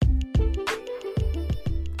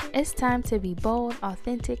It's time to be bold,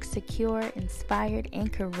 authentic, secure, inspired,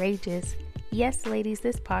 and courageous. Yes, ladies,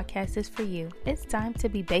 this podcast is for you. It's time to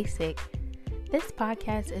be basic. This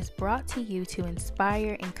podcast is brought to you to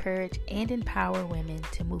inspire, encourage, and empower women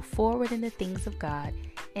to move forward in the things of God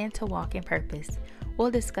and to walk in purpose.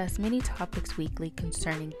 We'll discuss many topics weekly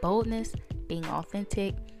concerning boldness, being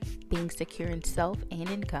authentic, being secure in self and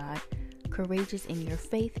in God, courageous in your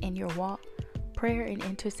faith and your walk, prayer and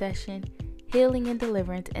intercession, healing and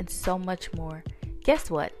deliverance, and so much more.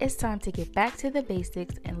 Guess what? It's time to get back to the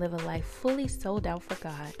basics and live a life fully sold out for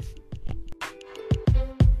God.